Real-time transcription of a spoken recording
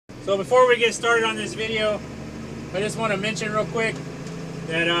So before we get started on this video, I just want to mention real quick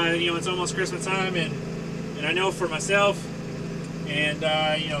that you know, it's almost Christmas time, and I know for myself and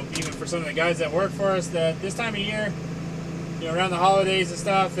you know, even for some of the guys that work for us, that this time of year, you know, around the holidays and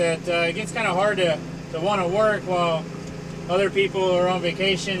stuff, that it gets kind of hard to want to work while other people are on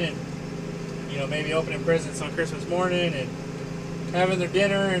vacation and, you know, maybe opening presents on Christmas morning and having their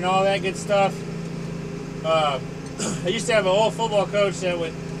dinner and all that good stuff. I used to have an old football coach that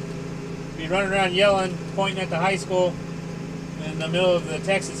would be running around yelling, pointing at the high school in the middle of the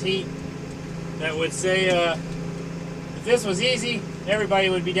Texas heat, that would say, if this was easy, everybody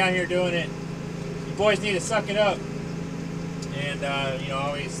would be down here doing it. You boys need to suck it up. And, you know, I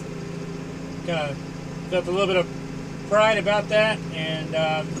always kind of felt a little bit of pride about that. And,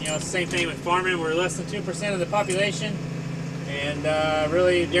 you know, same thing with farming. We're less than 2% of the population. And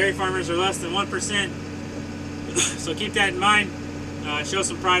really, dairy farmers are less than 1%. So keep that in mind. Show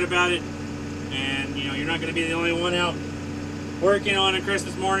some pride about it. And, you know, you're not going to be the only one out working on a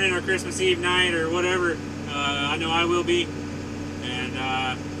Christmas morning or Christmas Eve night or whatever. I know I will be. And,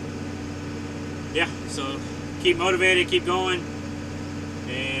 yeah, so keep motivated, keep going,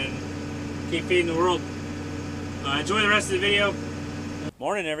 and keep feeding the world. Enjoy the rest of the video.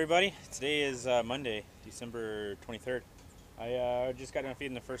 Morning, everybody. Today is Monday, December 23rd. I just got done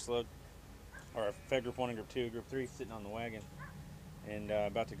feeding the first load. Or I fed group 1 and group 2, group 3 sitting on the wagon, and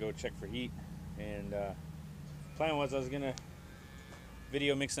about to go check for heat. And plan was I was gonna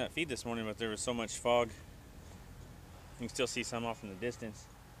video mixing that feed this morning, but there was so much fog. You can still see some off in the distance,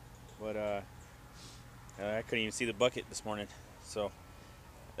 but I couldn't even see the bucket this morning, so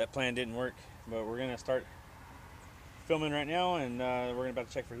that plan didn't work. But we're gonna start filming right now, and we're about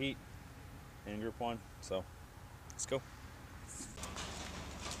to check for heat in group 1. So let's go.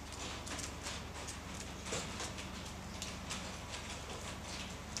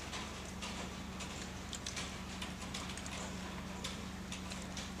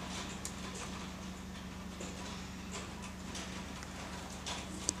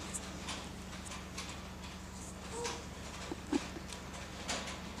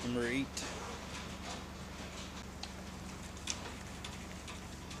 Number 8.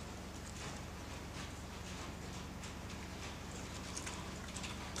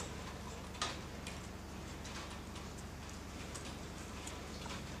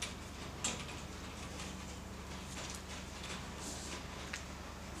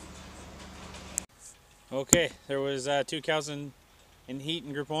 Okay, there was 2 cows in heat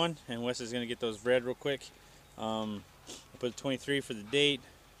in group 1, and Wes is going to get those bred real quick. I put 23 for the date.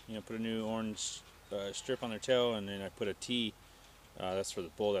 You know, put a new orange strip on their tail, and then I put a T. That's for the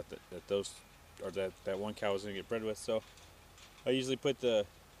bull that that one cow was gonna get bred with. So I usually put the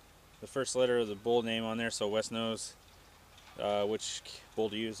first letter of the bull name on there, so Wes knows which bull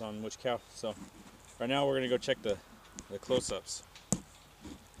to use on which cow. So right now we're gonna go check the close-ups,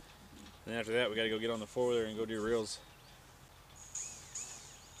 and after that we gotta go get on the four-wheeler and go do reels.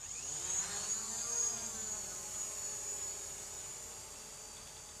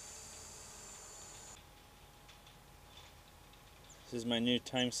 This is my new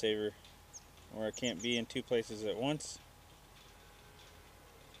time saver, where I can't be in 2 places at once.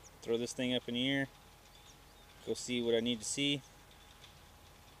 Throw this thing up in the air, go see what I need to see,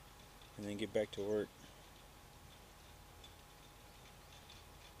 and then get back to work.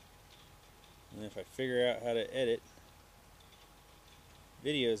 And if I figure out how to edit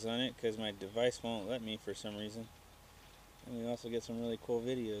videos on it, because my device won't let me for some reason, and we also get some really cool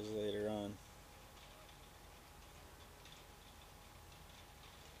videos later on.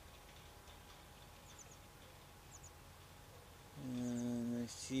 I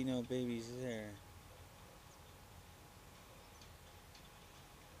see no babies there.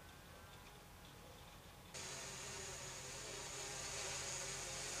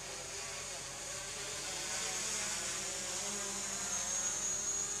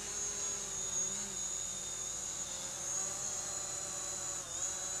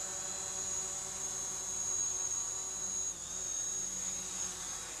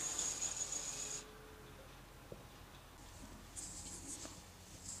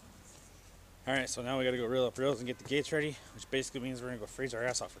 Alright, so now we gotta go reel up reels and get the gates ready, which basically means we're gonna go freeze our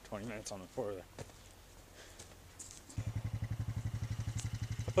ass off for 20 minutes on the four-wheeler.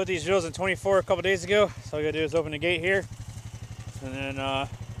 I put these reels in 24 a couple days ago, so all we gotta do is open the gate here, and then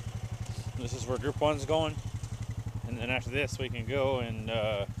this is where group 1's going, and then after this we can go and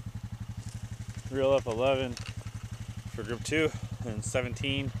reel up 11 for group 2 and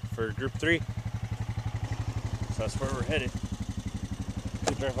 17 for group 3. So that's where we're headed.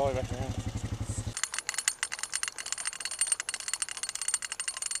 Please drive all the way back around.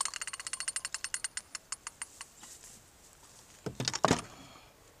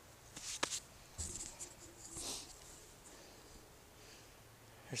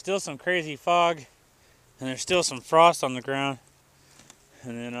 still some crazy fog, and there's still some frost on the ground,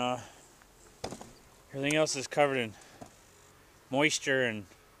 and then everything else is covered in moisture and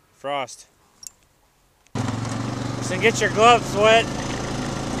frost. So get your gloves wet,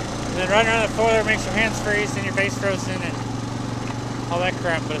 and then run around the floor, makes your hands freeze and your face frozen and all that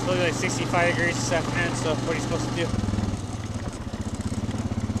crap. But it's supposed to be like 65 degrees this afternoon, so what are you supposed to do?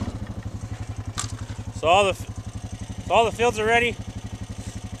 So all the fields are ready,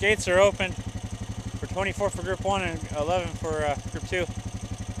 gates are open for 24 for group 1 and 11 for group 2.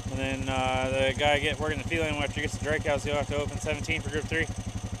 And then the guy working the feed line after he gets the dry cows, he'll have to open 17 for group 3.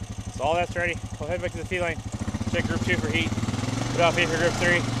 So all that's ready. We'll head back to the feed line, check group 2 for heat, put out feed for group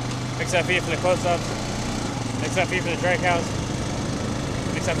 3, mix that feed for the close-ups, mix that feed for the dry cows,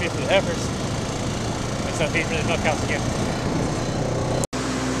 mix that feed for the heifers, mix that feed for the milk cows again.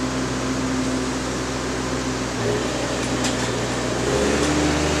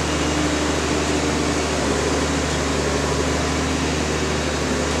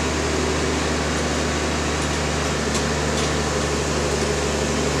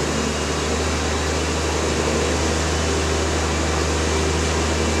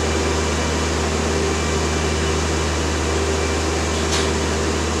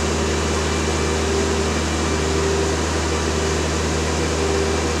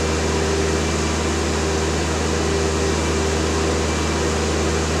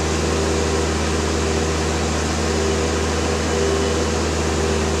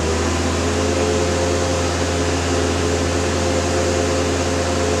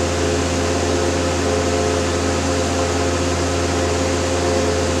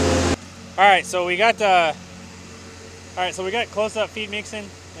 Alright, so we got close-up feed mixing.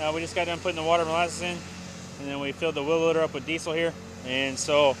 We just got done putting the water molasses in, and then we filled the wheel loader up with diesel here. And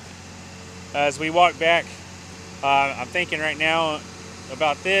so as we walk back, I'm thinking right now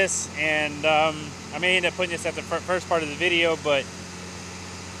about this, and I may end up putting this at the first part of the video, but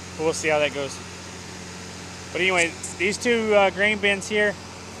we'll see how that goes. But anyway, these two grain bins here,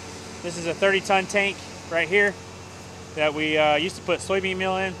 this is a 30-ton tank right here that we used to put soybean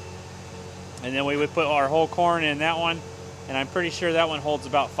meal in. And then we would put our whole corn in that one, and I'm pretty sure that one holds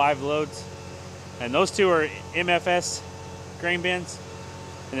about 5 loads. And those two are MFS grain bins.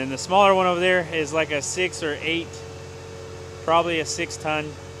 And then the smaller one over there is like a 6 or 8, probably a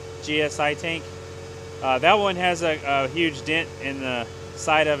 6-ton GSI tank. That one has a huge dent in the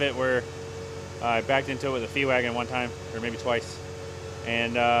side of it where I backed into it with a feed wagon one time, or maybe twice.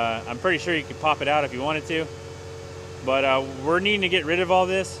 And I'm pretty sure you could pop it out if you wanted to. But we're needing to get rid of all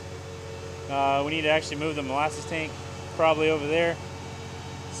this. We need to actually move the molasses tank probably over there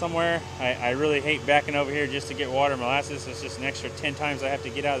somewhere. I really hate backing over here just to get water and molasses. It's just an extra 10 times I have to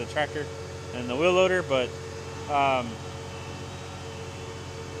get out of the tractor and the wheel loader. But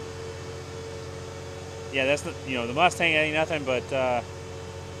yeah, that's the, the molasses tank ain't nothing. But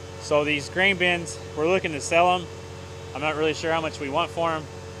so these grain bins, we're looking to sell them. I'm not really sure how much we want for them.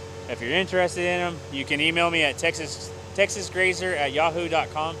 If you're interested in them, you can email me at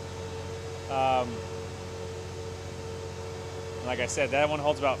texasgrazer@yahoo.com. Like I said, that one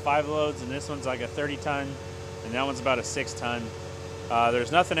holds about 5 loads, and this one's like a 30-ton, and that one's about a 6-ton.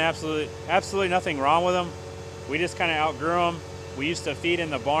 There's nothing, absolutely nothing wrong with them. We just kind of outgrew them. We used to feed in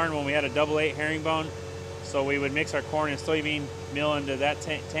the barn when we had a 8 herringbone, so we would mix our corn and soybean meal into that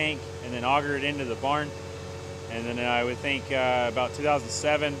tank and then auger it into the barn. And then I would think about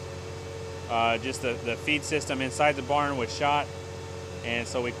 2007, just the feed system inside the barn was shot. And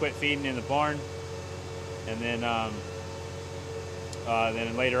so we quit feeding in the barn, and then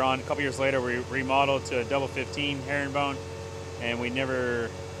later on, a couple years later, we remodeled to a 15 herringbone, and we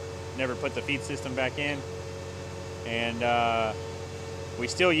never put the feed system back in. And we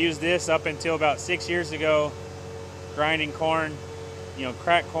still use this up until about 6 years ago, grinding corn,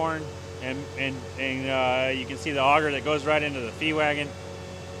 cracked corn, and you can see the auger that goes right into the feed wagon.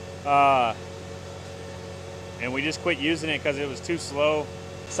 And we just quit using it because it was too slow.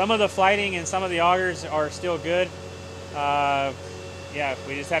 Some of the flighting and some of the augers are still good. Yeah,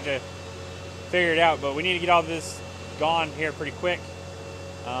 we just have to figure it out, but we need to get all this gone here pretty quick.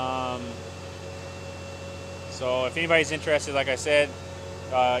 So if anybody's interested, like I said,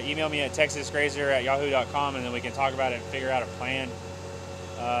 email me at texasgrazer@yahoo.com, and then we can talk about it and figure out a plan,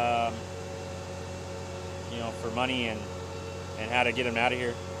 for money and how to get them out of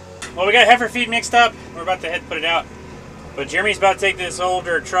here. Well, we got heifer feed mixed up. We're about to put it out. But Jeremy's about to take this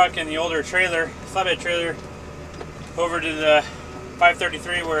older truck and the older trailer, flatbed trailer, over to the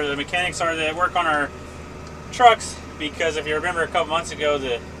 533 where the mechanics are that work on our trucks. Because if you remember a couple months ago, was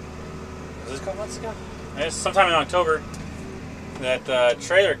this a couple months ago? It was sometime in October, that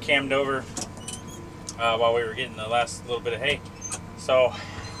trailer cammed over while we were getting the last little bit of hay. So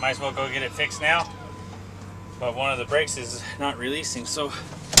might as well go get it fixed now. But one of the brakes is not releasing, so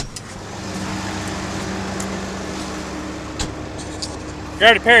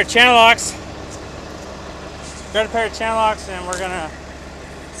grabbed a pair of channel locks. And we're gonna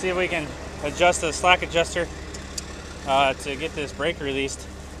see if we can adjust the slack adjuster to get this brake released.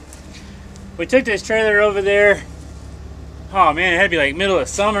 We took this trailer over there. Oh man, it had to be like middle of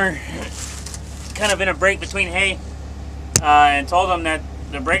summer, kind of in a break between hay, and told them that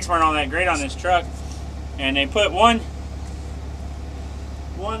the brakes weren't all that great on this truck, and they put one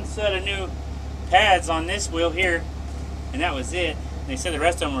set of new pads on this wheel here, and that was it. They said the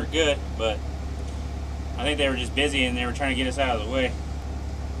rest of them were good, but I think they were just busy and they were trying to get us out of the way.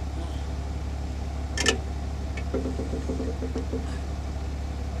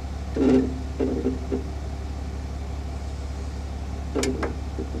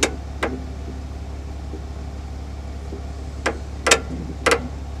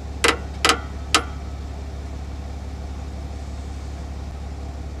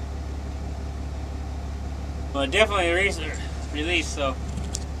 Well, it definitely released, so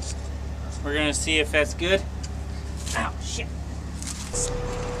we're gonna see if that's good. Ow, shit.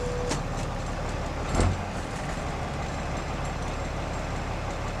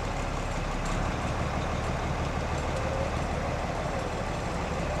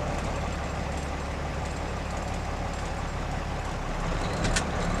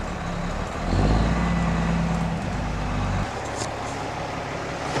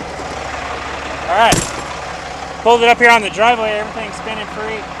 All right. Pulled it up here on the driveway, everything's spinning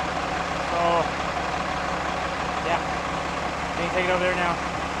free. So, yeah, you can take it over there now.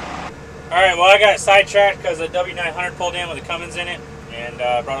 Alright, well I got sidetracked because the W900 pulled in with the Cummins in it and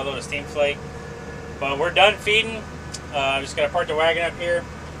brought a load of steam flake. But we're done feeding. I'm just going to park the wagon up here.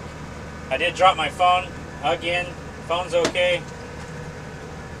 I did drop my phone again. Phone's okay.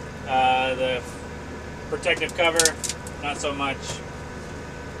 The protective cover, not so much.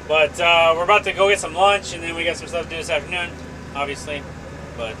 But we're about to go get some lunch, and then we got some stuff to do this afternoon, obviously.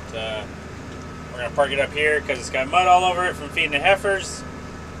 But we're going to park it up here because it's got mud all over it from feeding the heifers.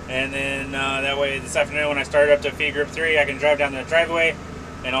 And then that way this afternoon when I start up to feed group 3, I can drive down the driveway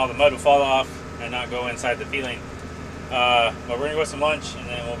and all the mud will fall off and not go inside the feed lane. But we're going to go get some lunch, and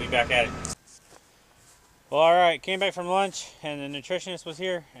then we'll be back at it. Well, alright, came back from lunch, and the nutritionist was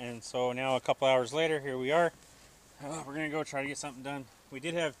here. And so now a couple hours later, here we are. We're going to go try to get something done. We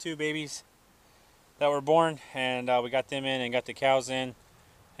did have 2 babies that were born, and we got them in and got the cows in,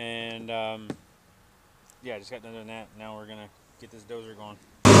 and yeah, just got done doing that. Now we're gonna get this dozer going.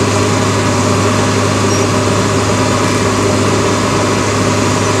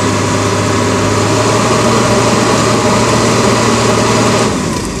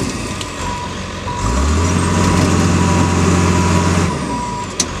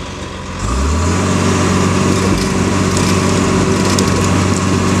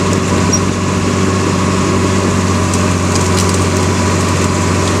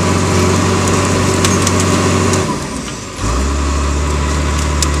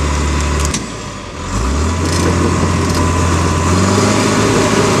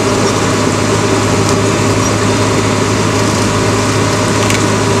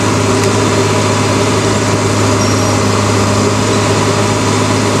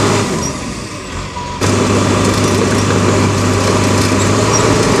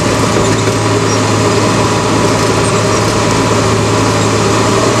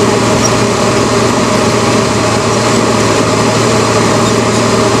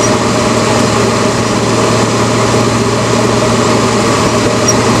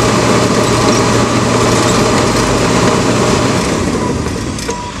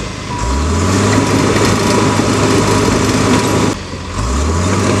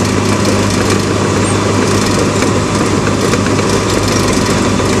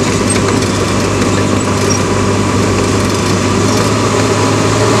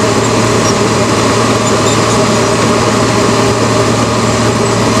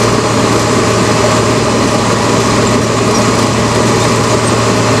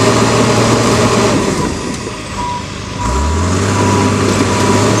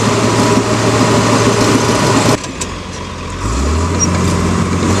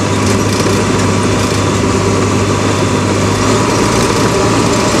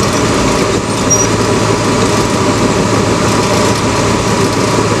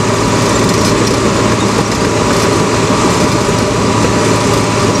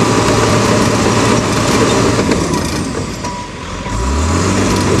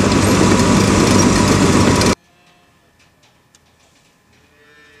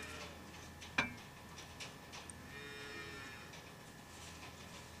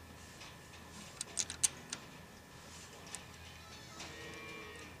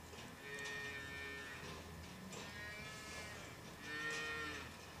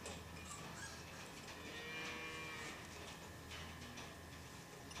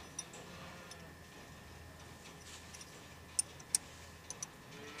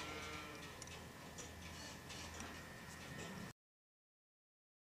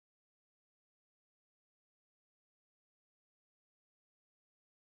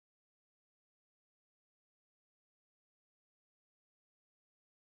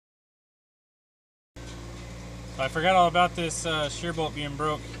 I forgot all about this shear bolt being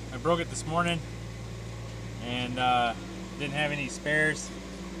broke. I broke it this morning and didn't have any spares.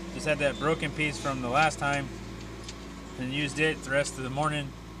 Just had that broken piece from the last time and used it the rest of the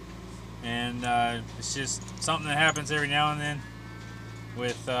morning. And it's just something that happens every now and then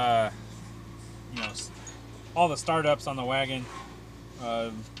with you know, all the startups on the wagon.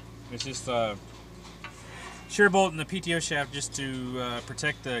 It's just shear bolt in the PTO shaft just to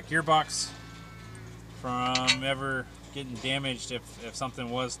protect the gearbox from ever getting damaged if something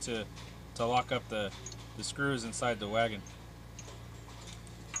was to lock up the screws inside the wagon.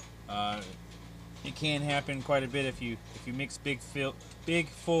 It can happen quite a bit if you mix big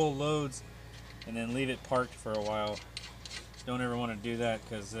full loads and then leave it parked for a while. Don't ever want to do that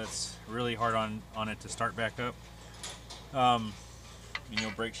because that's really hard on it to start back up.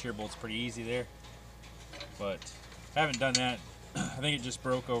 You'll break shear bolts pretty easy there, but I haven't done that. I think it just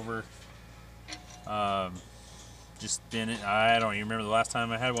broke over just in it. I don't even remember the last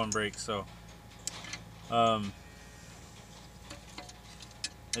time I had one break. So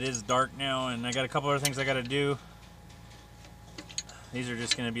it is dark now and I got a couple other things I got to do. These are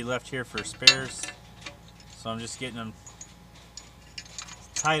just going to be left here for spares, so I'm just getting them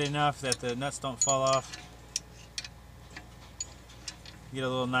tight enough that the nuts don't fall off. Get a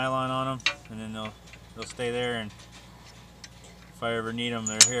little nylon on them and then they'll stay there, and if I ever need them,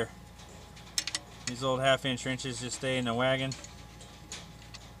 they're here. These old 1/2-inch wrenches just stay in the wagon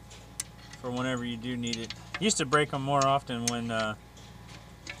for whenever you do need it. Used to break them more often when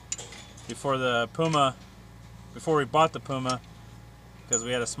before we bought the Puma, because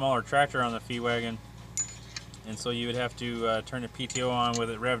we had a smaller tractor on the feed wagon, and so you would have to turn the PTO on with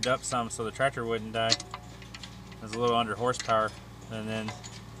it revved up some so the tractor wouldn't die. It was a little under horsepower, and then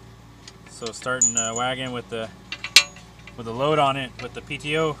so starting a wagon with the load on it with the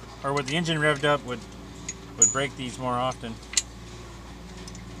PTO or with the engine revved up would break these more often.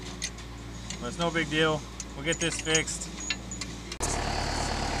 But it's no big deal. We'll get this fixed.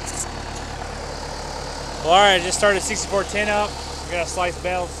 Well, alright, I just started 6410 up. We got to slice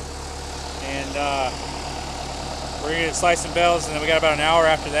bells, and we're going to slice some bells, and then we got about an hour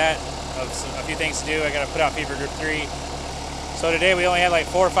after that of a few things to do. I got to put out fever group 3. So today we only had like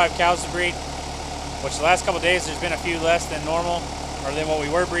 4 or 5 cows to breed, which the last couple of days there's been a few less than normal, or than what we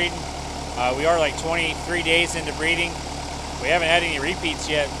were breeding. We are like 23 days into breeding. We haven't had any repeats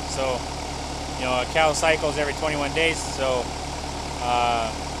yet, so you know, a cow cycles every 21 days, so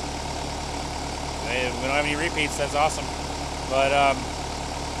we don't have any repeats. That's awesome. But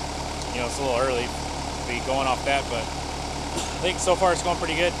you know, it's a little early to be going off that, but I think so far it's going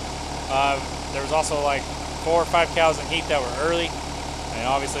pretty good. There was also like 4 or 5 cows in heat that were early, and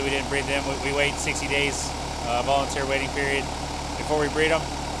obviously we didn't breed them. We wait 60 days volunteer waiting period before we breed them.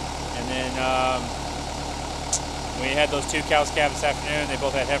 And then we had those 2 cows calved this afternoon. They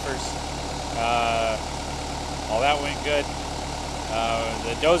both had heifers. All that went good.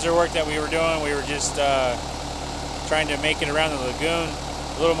 The dozer work that we were doing, we were just trying to make it around the lagoon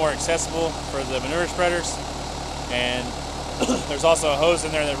a little more accessible for the manure spreaders. And there's also a hose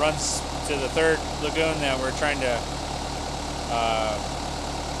in there that runs to the 3rd lagoon that we're trying to,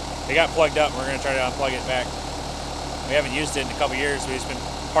 it got plugged up and we're going to try to unplug it back. We haven't used it in a couple years. We've just been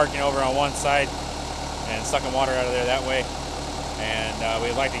parking over on one side and sucking water out of there that way. And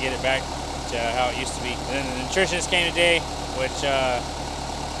we'd like to get it back to how it used to be. And then the nutritionist came today, which,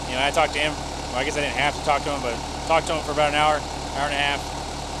 you know, I talked to him. Well, I guess I didn't have to talk to him, but talked to him for about an hour and a half.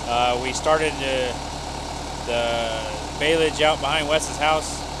 We started the baleage out behind Wes's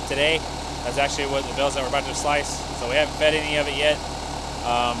house today. That's actually what the bells that we're about to slice. So we haven't fed any of it yet.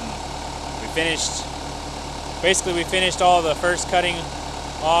 We finished all the first cutting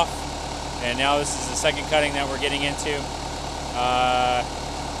off, and now this is the second cutting that we're getting into.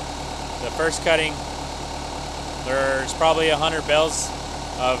 The first cutting, there's probably 100 bells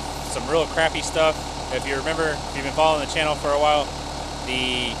of some real crappy stuff. If you remember, if you've been following the channel for a while,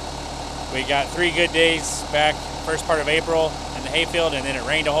 we got 3 good days back first part of April in the hayfield, and then it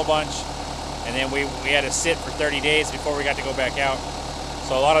rained a whole bunch, and then we had to sit for 30 days before we got to go back out.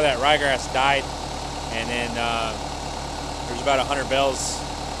 So a lot of that ryegrass died, and then there's about 100 bells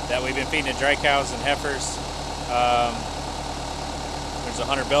that we've been feeding to dry cows and heifers. There's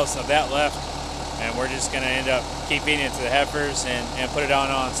 100 bells of that left, and we're just going to end up keep feeding it to the heifers and put it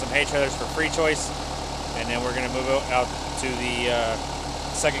on some hay trailers for free choice, and then we're going to move out to the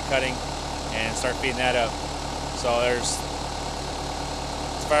second cutting and start feeding that up. So there's,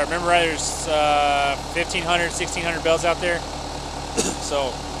 if I remember right, there's 1,500, 1,600 bells out there.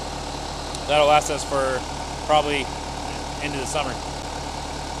 So that'll last us for probably into the summer.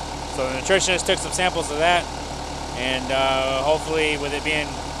 So the nutritionist took some samples of that, and hopefully with it being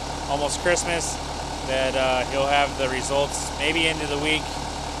almost Christmas, that he'll have the results maybe into the week,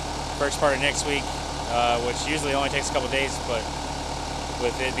 first part of next week, which usually only takes a couple days, but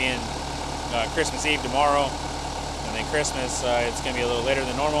with it being Christmas Eve tomorrow and then Christmas, it's going to be a little later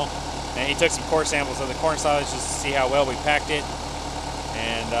than normal. And he took some core samples of the corn silage just to see how well we packed it,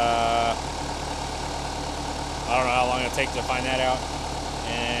 and I don't know how long it'll take to find that out.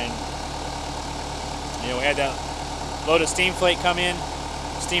 And we had that load of steam flake come in,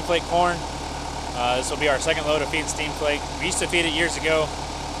 steam flake corn. This will be our second load of feeding steam flake. We used to feed it years ago,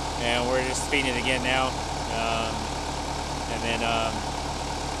 and we're just feeding it again now. And then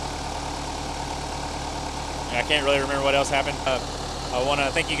I can't really remember what else happened. I want to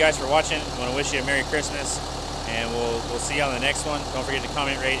thank you guys for watching. I want to wish you a Merry Christmas, and we'll see you on the next one. Don't forget to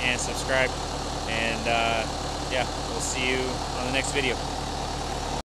comment, rate, and subscribe. And yeah, we'll see you on the next video.